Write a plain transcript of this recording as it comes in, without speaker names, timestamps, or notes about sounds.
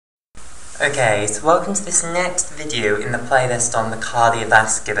Okay, so welcome to this next video in the playlist on the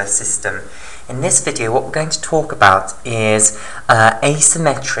cardiovascular system. In this video, what we're going to talk about is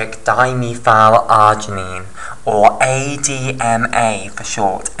asymmetric dimethylarginine, or ADMA for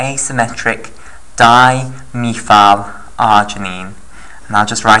short, asymmetric dimethylarginine. And I'll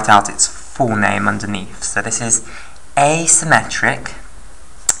just write out its full name underneath. So this is asymmetric,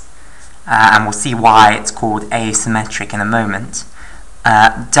 and we'll see why it's called asymmetric in a moment.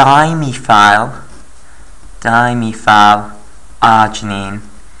 Dimethylarginine.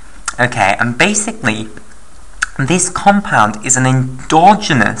 Okay, and basically this compound is an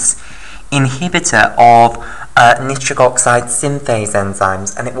endogenous inhibitor of nitric oxide synthase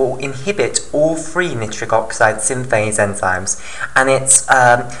enzymes, and it will inhibit all three nitric oxide synthase enzymes, and its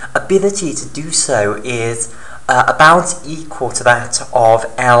ability to do so is about equal to that of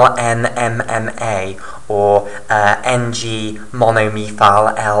LNMMA, or Ng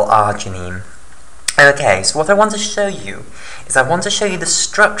monomethyl L-arginine. Okay, so what I want to show you is the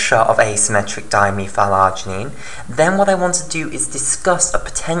structure of asymmetric dimethylarginine. Then what I want to do is discuss a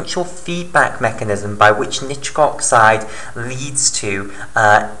potential feedback mechanism by which nitric oxide leads to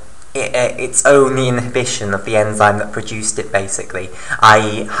its own inhibition of the enzyme that produced it, basically,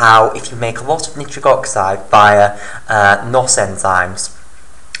 i.e. how if you make a lot of nitric oxide via NOS enzymes,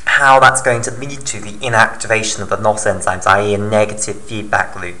 how that's going to lead to the inactivation of the NOS enzymes, i.e. a negative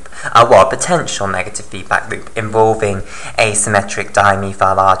feedback loop, a potential negative feedback loop involving asymmetric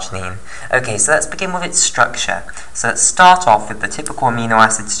dimethylarginine. Okay, so let's begin with its structure. So let's start off with the typical amino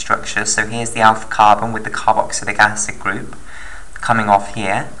acid structure. So here's the alpha carbon with the carboxylic acid group coming off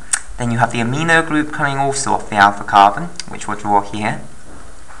here. Then you have the amino group coming also off the alpha carbon, which we'll draw here.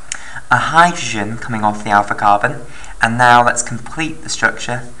 A hydrogen coming off the alpha carbon. And now let's complete the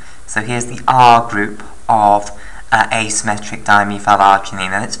structure. So here's the R group of asymmetric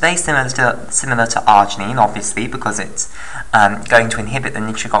dimethylarginine, and it's very similar to arginine, obviously, because it's going to inhibit the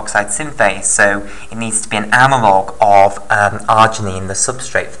nitric oxide synthase, so it needs to be an analogue of arginine, the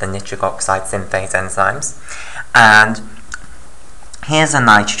substrate for the nitric oxide synthase enzymes. And here's a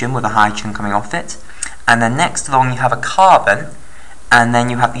nitrogen with a hydrogen coming off it, and then next along you have a carbon, and then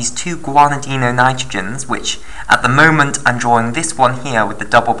you have these two guanidino nitrogens, which at the moment I'm drawing this one here with the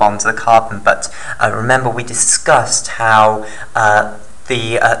double bond to the carbon, but remember we discussed how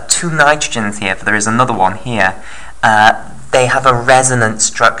the two nitrogens here, there is another one here, they have a resonant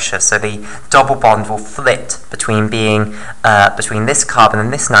structure, so the double bond will flit between being between this carbon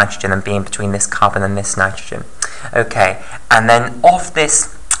and this nitrogen, and being between this carbon and this nitrogen. Okay, and then off this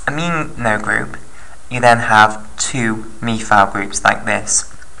amino group, you then have two methyl groups like this.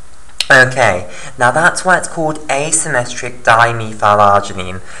 Okay, now that's why it's called asymmetric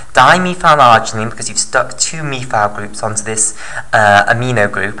dimethylarginine. Dimethylarginine because you've stuck two methyl groups onto this amino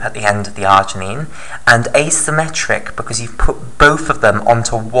group at the end of the arginine, and asymmetric because you've put both of them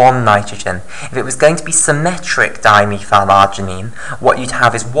onto one nitrogen. If it was going to be symmetric dimethylarginine, what you'd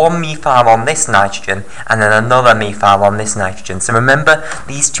have is one methyl on this nitrogen and then another methyl on this nitrogen. So remember,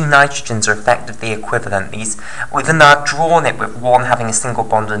 these two nitrogens are effectively equivalent. Even though I've drawn it with one having a single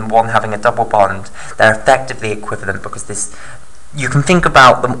bond and one having a double bond, they're effectively equivalent because you can think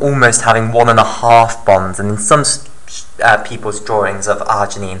about them almost having 1.5 bonds, and in some people's drawings of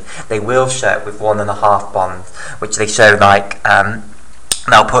arginine they will show it with 1.5 bonds, which they show like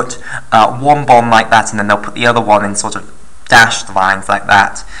they'll put one bond like that and then they'll put the other one in sort of dashed lines like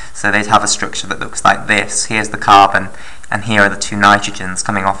that, so they'd have a structure that looks like this. Here's the carbon and here are the two nitrogens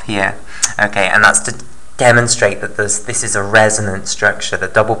coming off here. Okay, and that's to demonstrate that this is a resonant structure. The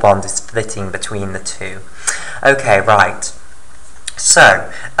double bond is flitting between the two. Okay, right. So,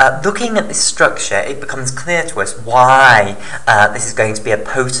 looking at this structure, it becomes clear to us why this is going to be a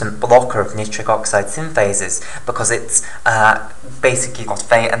potent blocker of nitric oxide synthases, because it's basically got a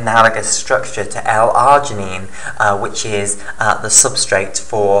very analogous structure to L-arginine, which is the substrate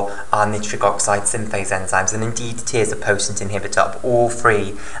for our nitric oxide synthase enzymes, and indeed it is a potent inhibitor of all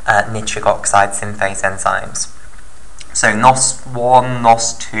three nitric oxide synthase enzymes. So NOS1,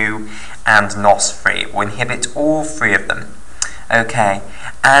 NOS2, and NOS3 will inhibit all three of them. Okay,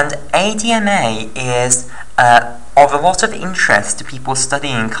 and ADMA is of a lot of interest to people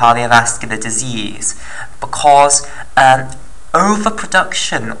studying cardiovascular disease, because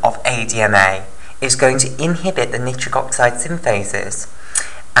overproduction of ADMA is going to inhibit the nitric oxide synthases,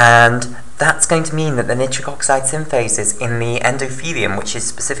 and that's going to mean that the nitric oxide synthases in the endothelium, which is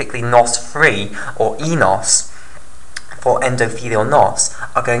specifically NOS3 or eNOS, for endothelial NOS,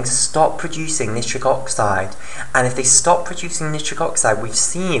 are going to stop producing nitric oxide. And if they stop producing nitric oxide, we've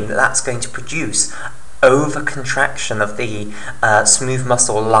seen that that's going to produce over-contraction of the smooth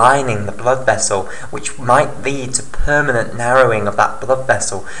muscle lining the blood vessel, which might lead to permanent narrowing of that blood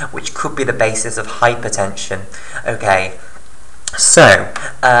vessel, which could be the basis of hypertension. Okay, so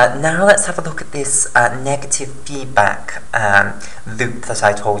now let's have a look at this negative feedback loop that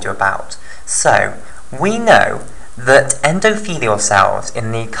I told you about. So we know that endothelial cells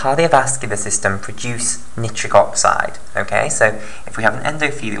in the cardiovascular system produce nitric oxide. Okay, so if we have an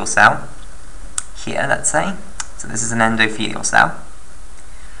endothelial cell here, let's say, so this is an endothelial cell,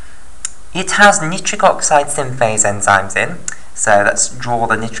 it has nitric oxide synthase enzymes in, so let's draw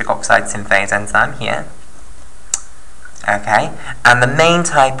the nitric oxide synthase enzyme here. Okay, and the main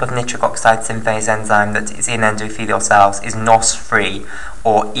type of nitric oxide synthase enzyme that is in endothelial cells is NOS3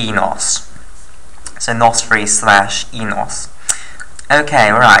 or eNOS. So NOS3/eNOS.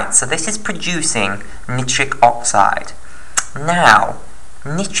 Okay, right, so this is producing nitric oxide. Now,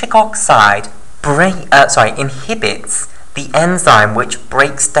 nitric oxide inhibits the enzyme which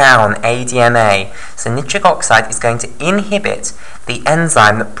breaks down ADMA. So nitric oxide is going to inhibit the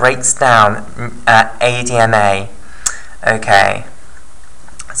enzyme that breaks down ADMA. Okay,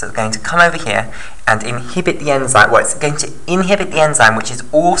 so it's going to come over here and inhibit the enzyme. Well, it's going to inhibit the enzyme which is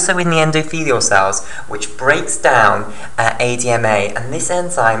also in the endothelial cells, which breaks down ADMA. And this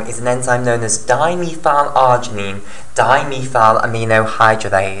enzyme is an enzyme known as dimethylarginine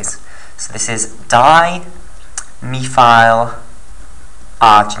dimethylαμinohydrolase. So this is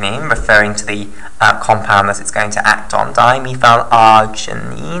dimethylarginine, referring to the compound that it's going to act on,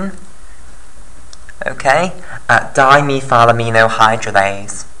 dimethylarginine. Okay,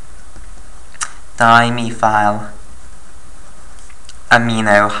 dimethylaminohydrolase.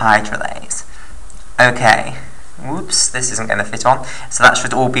 Dimethylaminohydrolase. Okay, whoops, this isn't going to fit on. So that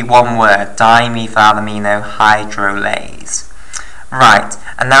should all be one word, dimethylaminohydrolase. Right,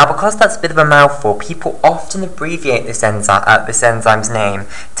 and now because that's a bit of a mouthful, people often abbreviate this enzyme's name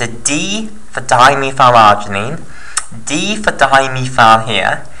to D for dimethylarginine, D for dimethyl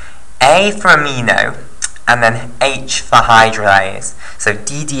here, A for amino, and then H for hydrolase. So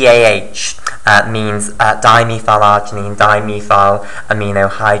DDAH means dimethylarginine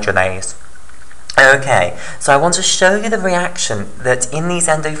dimethyllaminohydrolase. Okay, so I want to show you the reaction that in these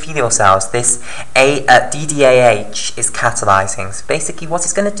endothelial cells this DDAH is catalyzing. So basically what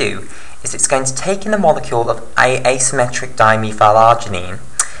it's going to do is it's going to take in the molecule of asymmetric dimethylarginine,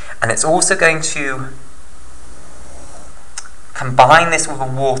 and it's also going to combine this with a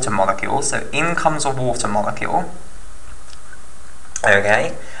water molecule. So in comes a water molecule.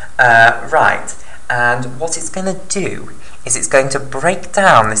 Okay, right, and what it's going to do is it's going to break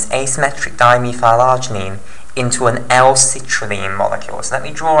down this asymmetric dimethylarginine into an L-citrulline molecule. So let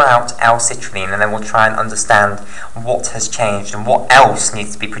me draw out L-citrulline, and then we'll try and understand what has changed and what else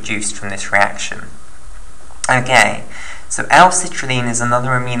needs to be produced from this reaction. Okay, so L-citrulline is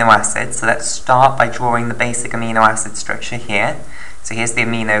another amino acid, so let's start by drawing the basic amino acid structure here. So here's the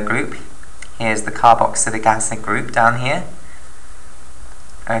amino group, here's the carboxylic acid group down here.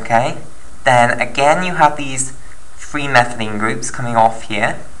 Okay, then again you have these 3 methylene groups coming off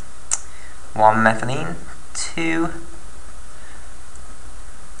here. 1 methylene, 2,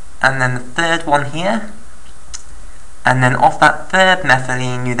 and then the third one here. And then off that third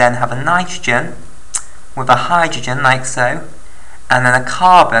methylene you then have a nitrogen with a hydrogen like so, and then a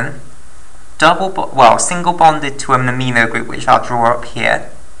carbon single bonded to an amino group which I'll draw up here,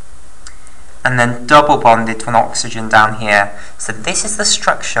 and then double bonded to an oxygen down here. So this is the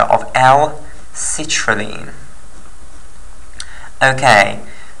structure of L-citrulline. Okay,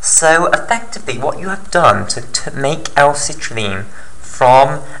 so effectively what you have done to make L-citrulline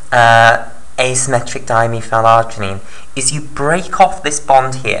from asymmetric dimethylarginine is you break off this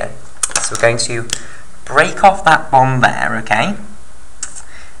bond here. So we're going to break off that bond there, okay?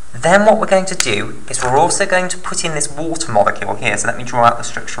 Then what we're going to do is we're also going to put in this water molecule here. So let me draw out the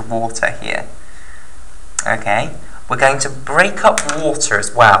structure of water here. Okay, we're going to break up water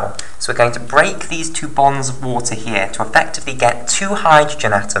as well. So we're going to break these 2 bonds of water here to effectively get 2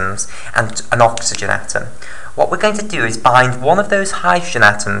 hydrogen atoms and an oxygen atom. What we're going to do is bind one of those hydrogen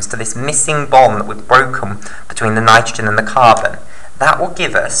atoms to this missing bond that we've broken between the nitrogen and the carbon. That will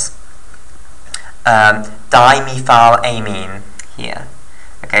give us dimethylamine here.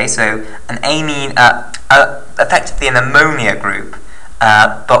 Okay, so an amine, effectively an ammonia group,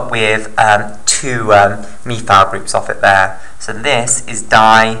 but with 2 methyl groups off it there. So this is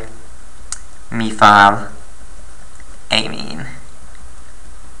dimethylamine.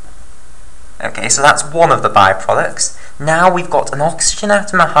 Okay, so that's one of the byproducts. Now we've got an oxygen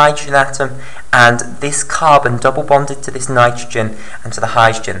atom, a hydrogen atom, and this carbon double bonded to this nitrogen and to the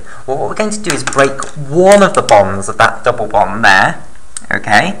hydrogen. Well, what we're going to do is break one of the bonds of that double bond there.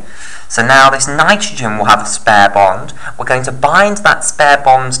 Okay, so now this nitrogen will have a spare bond. We're going to bind that spare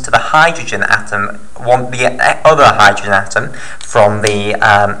bond to the hydrogen atom, the other hydrogen atom from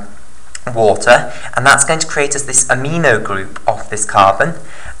the water, and that's going to create us this amino group of this carbon.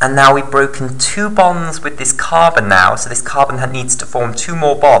 And now we've broken two bonds with this carbon now, so this carbon needs to form two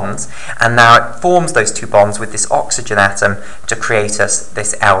more bonds, and now it forms those two bonds with this oxygen atom to create us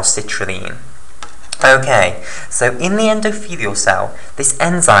this L-citrulline. Okay, so in the endothelial cell, this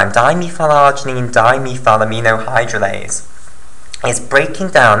enzyme, dimethylarginine dimethylaminohydrolase, is breaking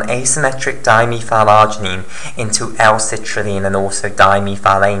down asymmetric dimethylarginine into L-citrulline and also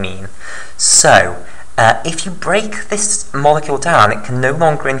dimethylamine. So, if you break this molecule down, it can no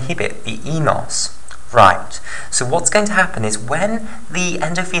longer inhibit the enos. Right, so what's going to happen is when the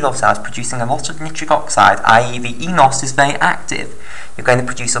endothelial cell is producing a lot of nitric oxide, i.e. the enos is very active, you're going to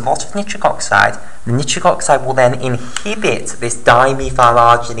produce a lot of nitric oxide. The nitric oxide will then inhibit this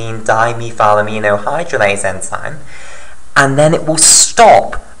dimethylarginine dimethylaminohydrolase enzyme, and then it will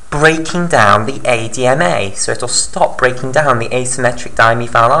stop breaking down the ADMA. So it'll stop breaking down the asymmetric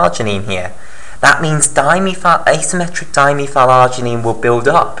dimethylarginine here. That means asymmetric dimethylarginine will build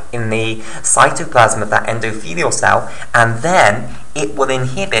up in the cytoplasm of that endothelial cell, and then it will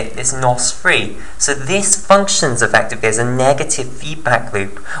inhibit this NOS3. So this functions effectively as a negative feedback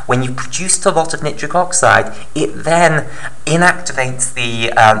loop. When you've produced a lot of nitric oxide, it then inactivates the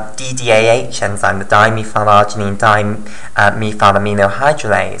DDAH enzyme, the dimethylarginine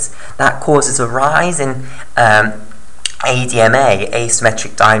dimethylaminohydrolase. That causes a rise in ADMA,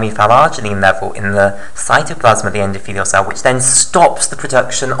 asymmetric dimethylarginine level in the cytoplasm of the endothelial cell, which then stops the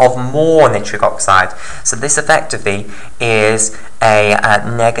production of more nitric oxide. So this effectively is a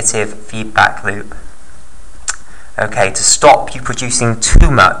negative feedback loop. Okay, to stop you producing too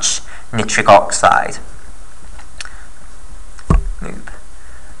much nitric oxide. Loop.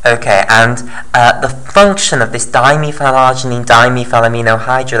 Okay, and the function of this dimethylarginine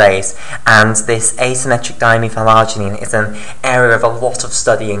dimethylaminohydrolase and this asymmetric dimethylarginine is an area of a lot of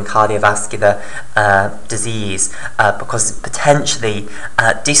study in cardiovascular disease because potentially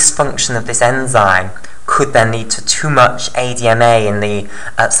dysfunction of this enzyme could then lead to too much ADMA in the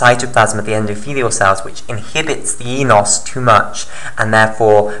cytoplasm of the endothelial cells, which inhibits the enos too much and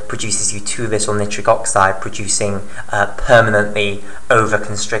therefore produces you too little nitric oxide, producing permanently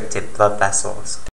over-constricted blood vessels.